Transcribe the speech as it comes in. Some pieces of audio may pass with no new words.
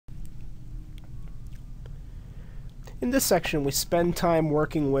In this section, we spend time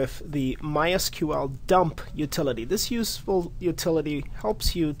working with the MySQL dump utility. This useful utility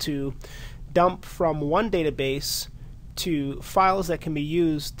helps you to dump from one database to files that can be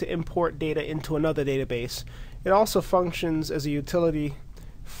used to import data into another database. It also functions as a utility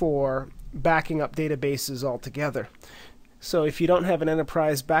for backing up databases altogether. So if you don't have an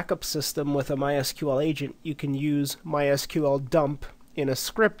enterprise backup system with a MySQL agent, you can use MySQL dump in a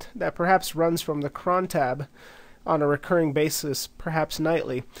script that perhaps runs from the cron tab on a recurring basis, perhaps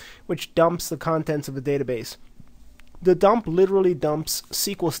nightly, which dumps the contents of a database. The dump literally dumps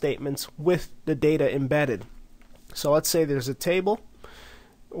SQL statements with the data embedded. So let's say there's a table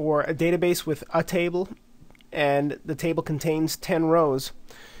or a database with a table, and the table contains 10 rows.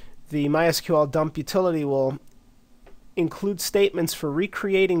 The MySQL dump utility will include statements for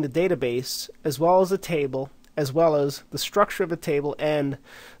recreating the database as well as the table, as well as the structure of the table and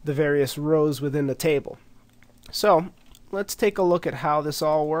the various rows within the table. So let's take a look at how this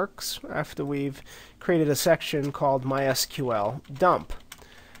all works after we've created a section called MySQL dump,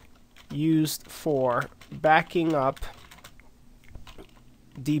 used for backing up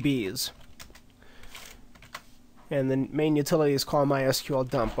DBs. And the main utility is called MySQL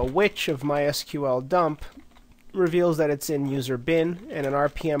dump. A which of MySQL dump reveals that it's in user bin, and an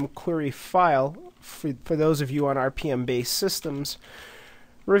RPM query file, for those of you on RPM based systems,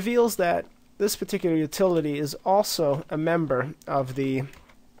 reveals that this particular utility is also a member of the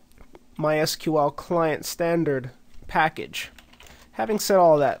MySQL client standard package. Having said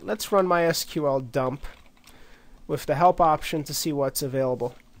all that, let's run MySQL dump with the help option to see what's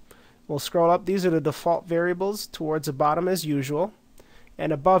available. We'll scroll up. These are the default variables towards the bottom as usual,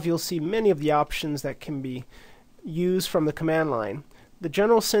 and above you'll see many of the options that can be used from the command line. The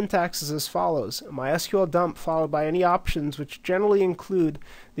general syntax is as follows: MySQL dump followed by any options, which generally include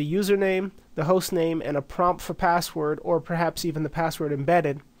the username, the host name, and a prompt for password, or perhaps even the password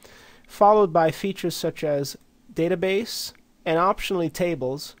embedded, followed by features such as database and optionally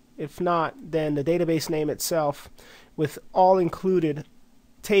tables. If not, then the database name itself with all included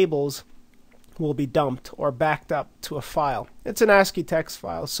tables will be dumped or backed up to a file. It's an ASCII text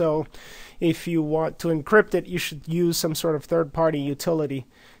file, so if you want to encrypt it, you should use some sort of third-party utility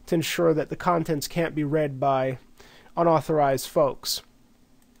to ensure that the contents can't be read by unauthorized folks.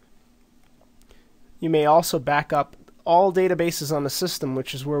 You may also back up all databases on the system,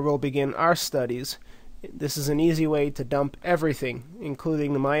 which is where we'll begin our studies. This is an easy way to dump everything,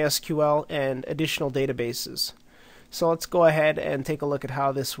 including the MySQL and additional databases. So let's go ahead and take a look at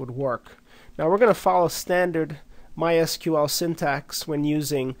how this would work. Now we're going to follow standard MySQL syntax when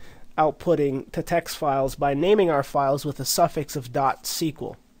using outputting to text files by naming our files with a suffix of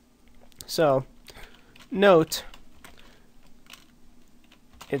 .sql. So note,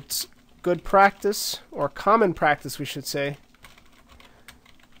 it's good practice, or common practice we should say,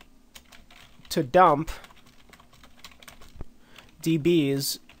 to dump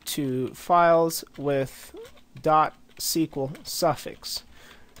DBs to files with .sql suffix,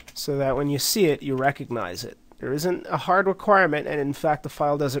 so that when you see it, you recognize it. There isn't a hard requirement, and in fact the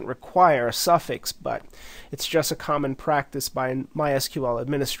file doesn't require a suffix, but it's just a common practice by MySQL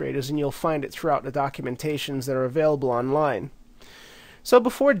administrators, and you'll find it throughout the documentations that are available online. So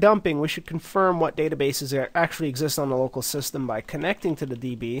before dumping, we should confirm what databases actually exist on the local system by connecting to the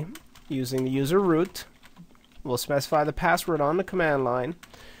DB using the user root. We'll specify the password on the command line,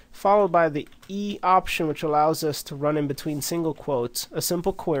 followed by the E option, which allows us to run in between single quotes a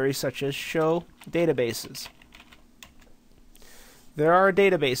simple query such as show databases. There are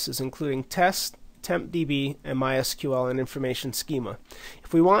databases including test, tempdb, and MySQL and information schema.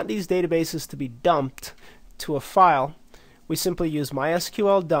 If we want these databases to be dumped to a file, we simply use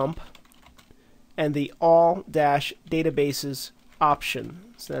MySQL dump and the all-databases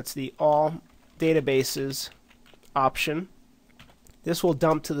option. So that's the all databases option. This will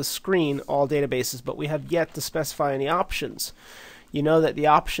dump to the screen all databases, but we have yet to specify any options. You know that the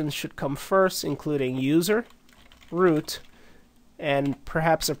options should come first, including user, root, and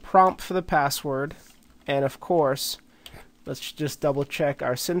perhaps a prompt for the password. And of course, let's just double check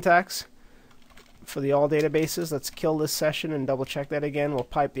our syntax for the all databases. Let's kill this session and double check that again. We'll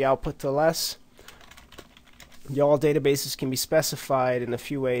pipe the output to less. The all databases can be specified in a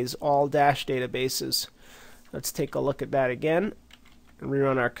few ways. All dash databases. Let's take a look at that again and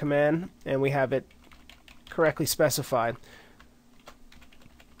rerun our command, and we have it correctly specified.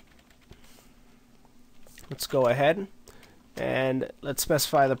 Let's go ahead and let's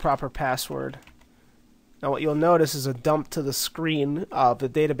specify the proper password. Now what you'll notice is a dump to the screen of the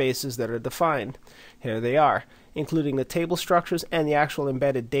databases that are defined. Here they are, including the table structures and the actual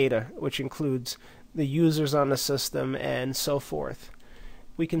embedded data, which includes the users on the system, and so forth.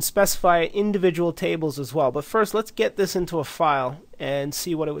 We can specify individual tables as well, but first let's get this into a file and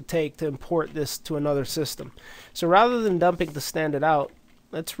see what it would take to import this to another system. So rather than dumping to standard out,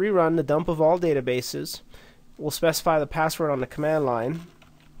 let's rerun the dump of all databases. We'll specify the password on the command line,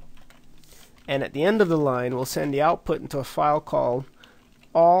 and at the end of the line we'll send the output into a file called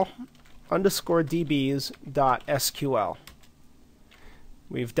all_dbs.sql.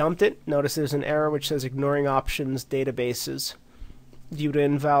 We've dumped it. Notice there's an error which says ignoring options databases due to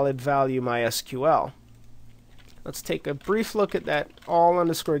invalid value MySQL. Let's take a brief look at that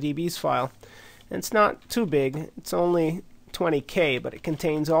all_dbs file. And it's not too big. It's only 20K, but it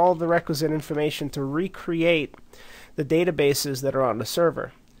contains all the requisite information to recreate the databases that are on the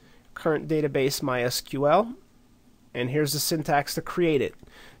server. Current database MySQL, and here's the syntax to create it.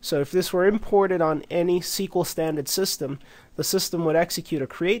 So if this were imported on any SQL standard system, the system would execute a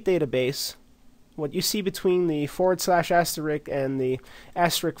create database. What you see between the /* and the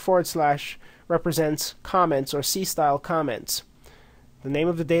 */ represents comments or C-style comments. The name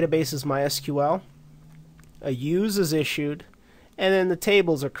of the database is MySQL. A use is issued, and then the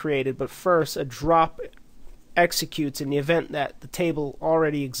tables are created, but first a drop executes in the event that the table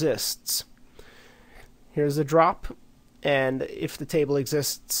already exists. Here's the drop, and if the table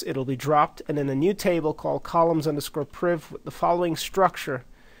exists, it'll be dropped, and then a new table called columns_priv with the following structure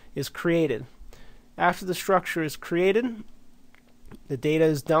is created. After the structure is created, the data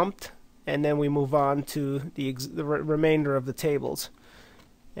is dumped, and then we move on to the remainder of the tables.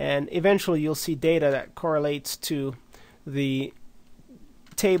 And eventually you'll see data that correlates to the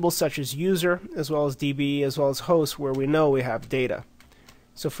tables such as user, as well as DB, as well as host, where we know we have data.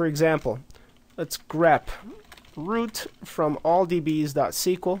 So for example, let's grep root from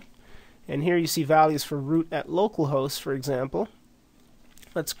alldbs.sql, and here you see values for root at localhost, for example.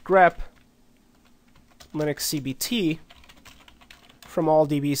 Let's grep linuxcbt from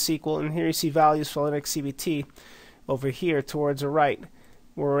alldbsql, and here you see values for linuxcbt over here towards the right,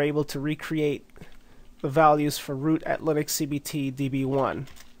 where we're able to recreate the values for root at linuxcbt db1.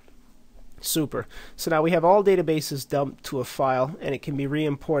 Super. So now we have all databases dumped to a file, and it can be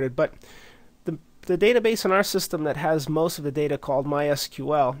re-imported, but the database in our system that has most of the data, called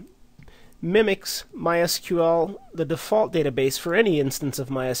MySQL, mimics MySQL, the default database for any instance of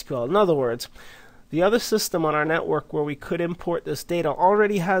MySQL. In other words, the other system on our network where we could import this data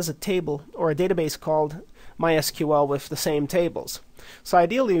already has a table or a database called MySQL with the same tables. So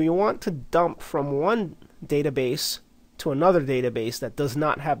ideally we want to dump from one database to another database that does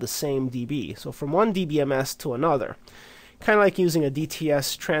not have the same DB. So from one DBMS to another. Kind of like using a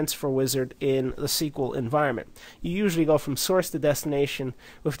DTS transfer wizard in the SQL environment. You usually go from source to destination,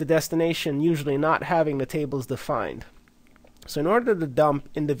 with the destination usually not having the tables defined. So in order to dump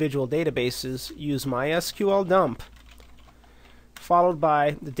individual databases, use MySQL dump, followed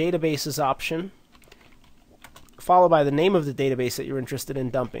by the databases option, followed by the name of the database that you're interested in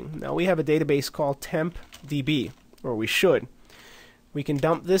dumping. Now we have a database called tempdb, or we should. We can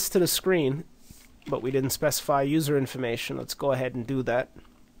dump this to the screen, but we didn't specify user information. Let's go ahead and do that.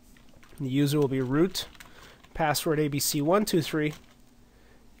 The user will be root, password abc123,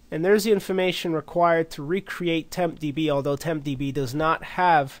 and there's the information required to recreate tempdb, although tempdb does not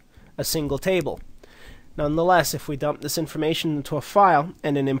have a single table. Nonetheless, if we dump this information into a file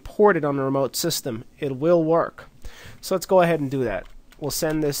and then import it on a remote system, it will work. So let's go ahead and do that. We'll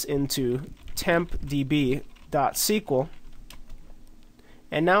send this into tempdb.sql,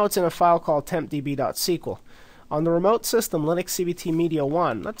 and now it's in a file called tempdb.sql. On the remote system, linuxcbt media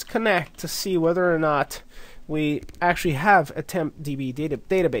 1, let's connect to see whether or not we actually have a tempdb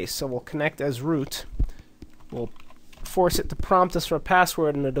database. So we'll connect as root. We'll force it to prompt us for a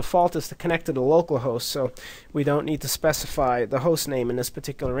password, and the default is to connect to the local host, so we don't need to specify the host name in this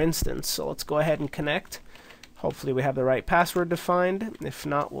particular instance. So let's go ahead and connect. Hopefully we have the right password defined. If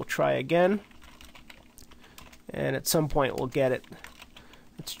not, we'll try again, and at some point we'll get it.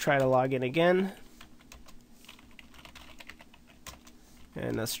 Let's try to log in again,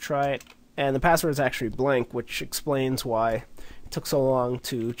 and let's try it. And the password is actually blank, which explains why it took so long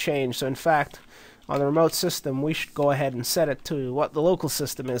to change. So in fact, on the remote system, we should go ahead and set it to what the local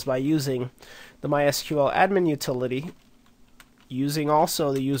system is by using the MySQL admin utility, using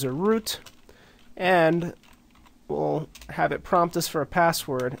also the user root, and we'll have it prompt us for a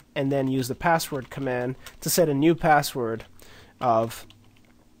password, and then use the password command to set a new password of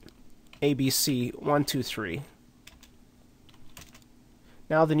abc123.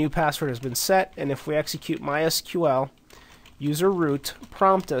 Now the new password has been set, and if we execute MySQL user root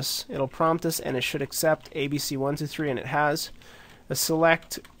prompt us, it'll prompt us and it should accept abc123, and it has. A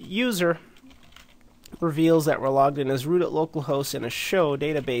select user reveals that we're logged in as root at localhost, and a show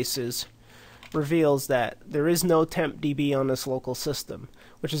databases reveals that there is no tempdb on this local system,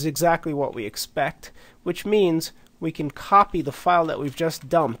 which is exactly what we expect, which means we can copy the file that we've just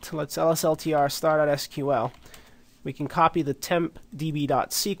dumped. Let's lsltr star.sql. We can copy the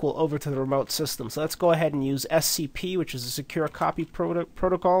tempdb.sql over to the remote system. So let's go ahead and use SCP, which is a secure copy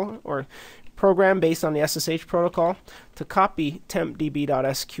protocol or program based on the SSH protocol, to copy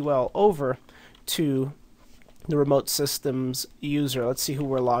tempdb.sql over to the remote system's user. Let's see who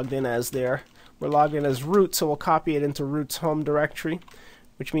we're logged in as there. We're logged in as root, so we'll copy it into root's home directory,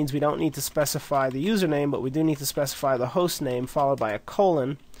 which means we don't need to specify the username, but we do need to specify the host name followed by a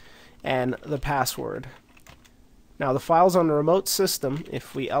colon and the password. Now the file's on the remote system.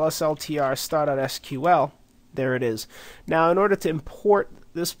 If we lsltr star.sql, there it is. Now in order to import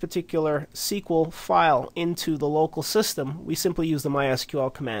this particular SQL file into the local system, we simply use the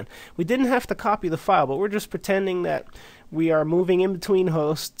MySQL command. We didn't have to copy the file, but we're just pretending that we are moving in between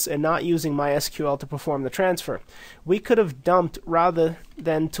hosts and not using MySQL to perform the transfer. We could have dumped, rather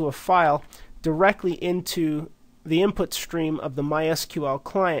than to a file, directly into the input stream of the MySQL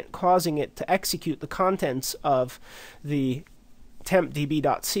client, causing it to execute the contents of the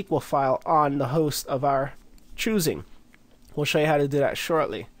tempdb.sql file on the host of our choosing. We'll show you how to do that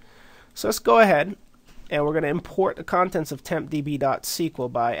shortly. So let's go ahead and we're going to import the contents of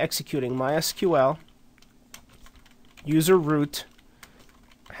tempdb.sql by executing mysql user root,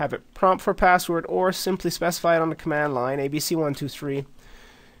 have it prompt for password, or simply specify it on the command line abc123,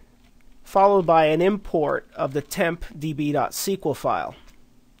 followed by an import of the tempdb.sql file.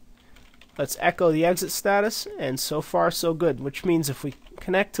 Let's echo the exit status, and so far so good, which means if we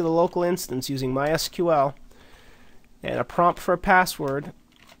connect to the local instance using mysql and a prompt for a password,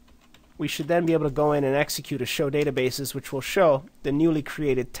 we should then be able to go in and execute a show databases, which will show the newly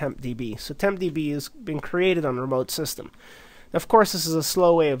created tempdb. So tempdb has been created on the remote system. Of course, this is a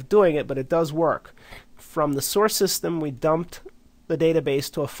slow way of doing it, but it does work. From the source system, we dumped the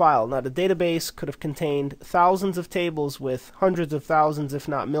database to a file. Now, the database could have contained thousands of tables with hundreds of thousands, if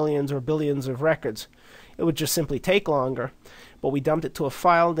not millions or billions of records. It would just simply take longer. But we dumped it to a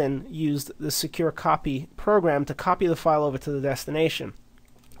file, then used the secure copy program to copy the file over to the destination.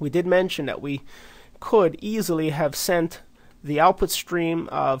 We did mention that we could easily have sent the output stream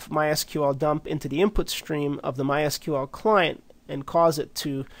of MySQL dump into the input stream of the MySQL client and cause it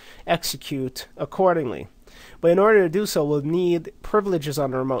to execute accordingly. But in order to do so, we'll need privileges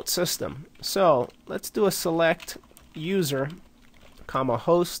on the remote system. So let's do a select user,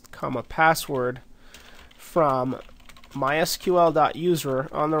 host, password from mysql.user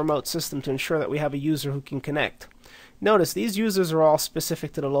on the remote system to ensure that we have a user who can connect. Notice these users are all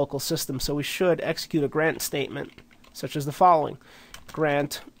specific to the local system, so we should execute a grant statement such as the following: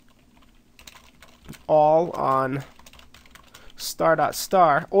 grant all on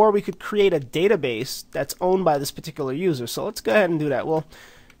star.star, or we could create a database that's owned by this particular user. So let's go ahead and do that. We'll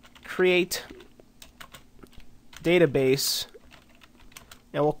create database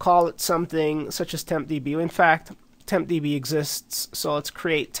and we'll call it something such as tempdb. In fact, tempdb exists, so let's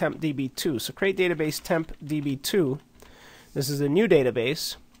create tempdb2. So create database tempdb2. This is a new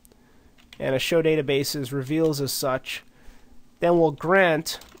database, and a show databases reveals as such. Then we'll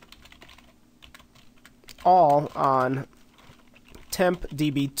grant all on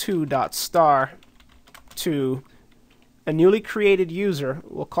tempdb2.star to a newly created user.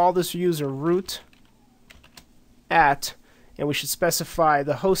 We'll call this user root at, and we should specify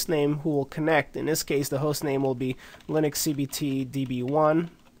the host name who will connect. In this case, the host name will be linuxcbt db1,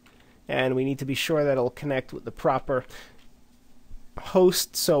 and we need to be sure that it'll connect with the proper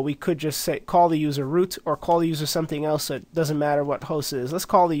host. So we could just say call the user root or call the user something else, so it doesn't matter what host it is. Let's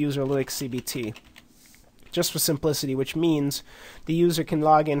call the user linuxcbt just for simplicity, which means the user can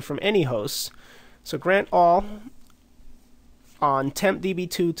log in from any host. So grant all on tempdb2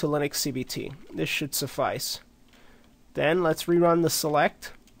 to linuxcbt. This should suffice. Then let's rerun the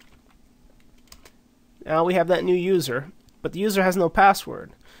select. Now we have that new user, but the user has no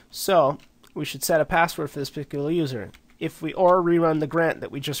password. So we should set a password for this particular user. If we or rerun the grant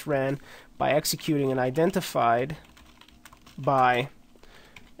that we just ran by executing an identified by,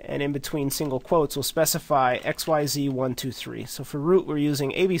 and in between single quotes we'll specify XYZ123. So for root we're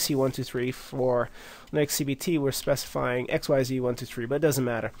using ABC123, for linuxcbt we're specifying XYZ123, but it doesn't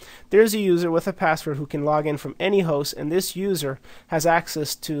matter. There's a user with a password who can log in from any host, and this user has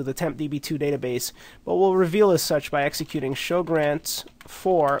access to the tempdb2 database, but we'll reveal as such by executing show grants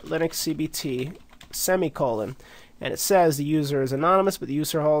for linuxcbt semicolon, And it says the user is anonymous, but the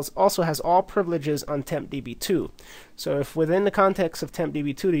user also has all privileges on tempdb2. So if within the context of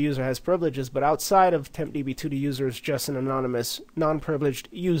tempdb2 the user has privileges, but outside of tempdb2 the user is just an anonymous, non-privileged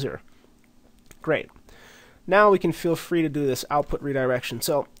user. Great. Now we can feel free to do this output redirection.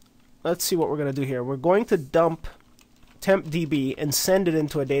 So let's see what we're going to do here. We're going to dump tempdb and send it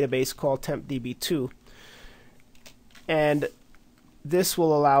into a database called tempdb2. And this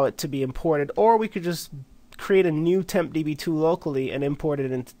will allow it to be imported, or we could just create a new tempdb2 locally and import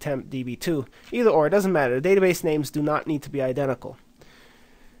it into tempdb2. Either or, it doesn't matter. The database names do not need to be identical.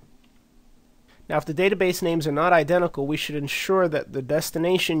 Now, if the database names are not identical, we should ensure that the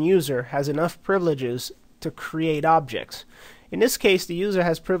destination user has enough privileges to create objects. In this case, the user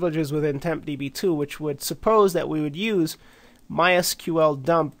has privileges within tempdb2, which would suppose that we would use MySQL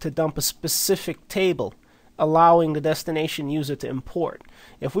dump to dump a specific table, allowing the destination user to import.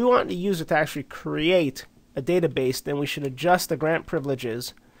 If we want the user to actually create a database, then we should adjust the grant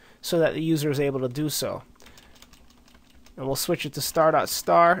privileges so that the user is able to do so. And we'll switch it to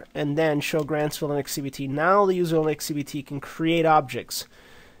star.star and then show grants for Linux CBT. Now the user Linux CBT can create objects,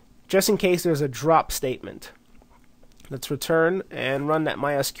 just in case there's a drop statement. Let's return and run that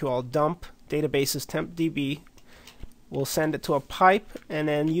MySQL dump. Databases tempdb. We'll send it to a pipe and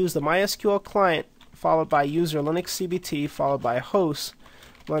then use the MySQL client followed by user Linux CBT followed by host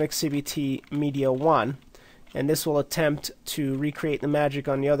Linux CBT media 1. And this will attempt to recreate the magic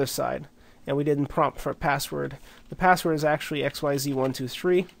on the other side. And we didn't prompt for a password. The password is actually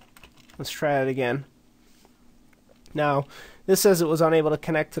XYZ123. Let's try it again. Now, this says it was unable to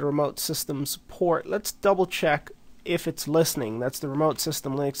connect to the remote system's port. Let's double check if it's listening. That's the remote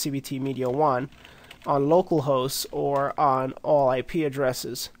system Linux CBT media 1 on local hosts or on all IP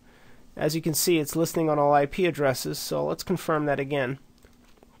addresses. As you can see, it's listening on all IP addresses, so let's confirm that again.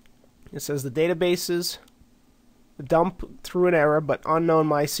 It says the databases dump through an error, but unknown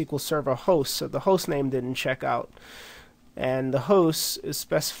MySQL server host, so the host name didn't check out. And the host is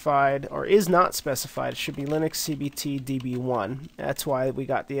specified, or is not specified. It should be Linux CBT DB1. That's why we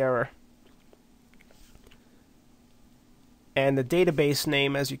got the error. And the database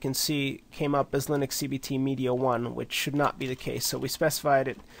name, as you can see, came up as Linux CBT Media 1, which should not be the case. So we specified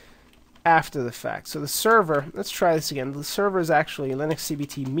it after the fact. So the server, let's try this again. The server is actually Linux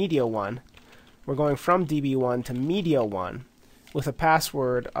CBT Media 1. We're going from DB1 to Media 1 with a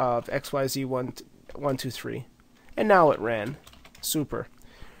password of XYZ123. And now it ran. Super.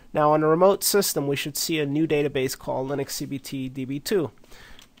 Now on a remote system, we should see a new database called Linux CBT DB2.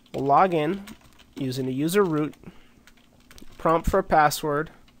 We'll log in using the user root, prompt for a password,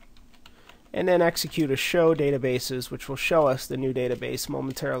 and then execute a show databases, which will show us the new database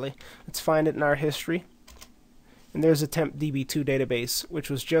momentarily. Let's find it in our history. And there's a tempdb2 database, which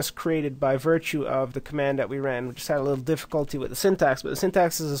was just created by virtue of the command that we ran. We just had a little difficulty with the syntax, but the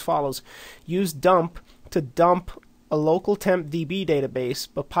syntax is as follows. Use dump to dump a local tempdb database,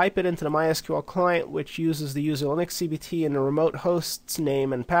 but pipe it into the MySQL client, which uses the user Linux CBT and the remote host's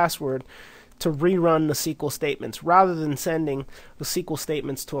name and password to rerun the SQL statements, rather than sending the SQL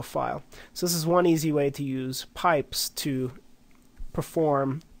statements to a file. So this is one easy way to use pipes to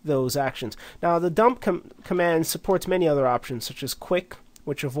perform those actions. Now the dump command supports many other options, such as quick,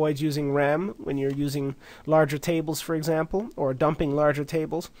 which avoids using RAM when you're using larger tables, for example, or dumping larger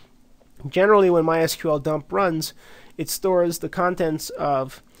tables. Generally, when MySQL dump runs, it stores the contents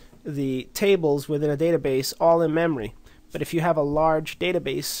of the tables within a database all in memory. But if you have a large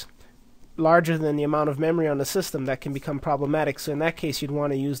database, larger than the amount of memory on the system, that can become problematic. So in that case, you'd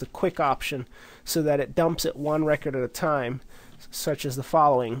want to use the quick option so that it dumps it one record at a time, such as the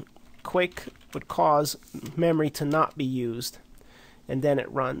following. Quick would cause memory to not be used, and then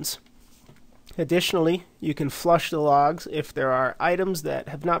it runs. Additionally, you can flush the logs if there are items that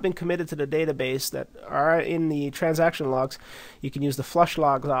have not been committed to the database that are in the transaction logs. You can use the flush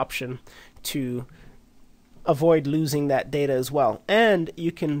logs option to avoid losing that data as well. And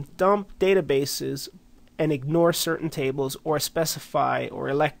you can dump databases and ignore certain tables, or specify or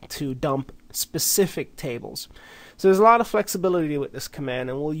elect to dump specific tables. So there's a lot of flexibility with this command,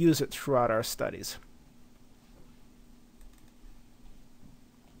 and we'll use it throughout our studies.